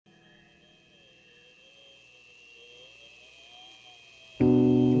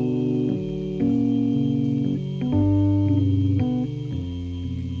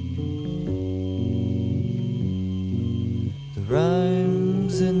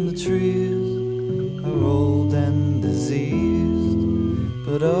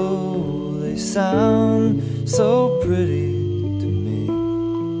sound so pretty to me.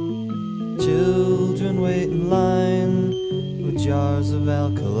 Children wait in line with jars of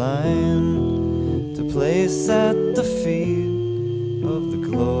alkaline to place at the feet of the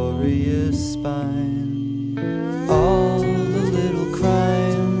glorious spine. All the little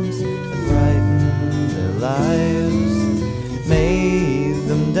crimes that brighten their lives made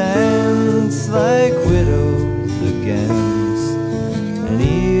them dance like widows against an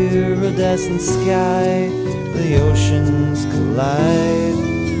iridescent sky. The oceans collide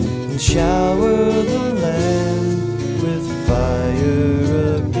and shower the land with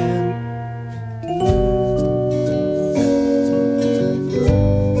fire again.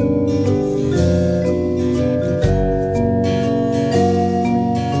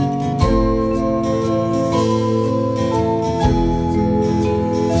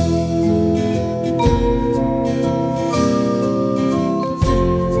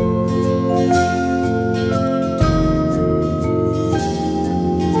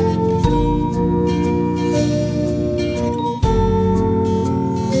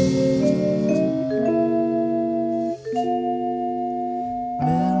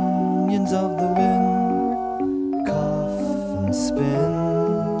 Of the wind cough and spin,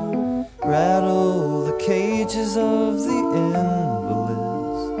 rattle the cages of the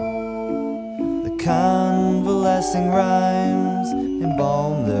invalids. The convalescing rhymes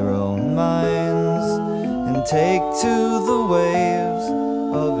embalm their own minds and take to the waves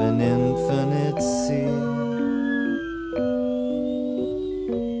of an infinite sea.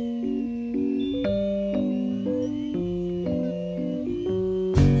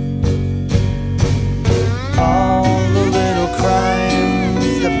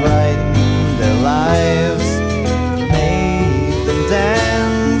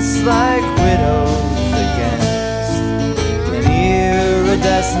 Like widows against an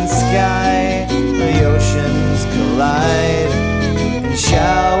iridescent sky.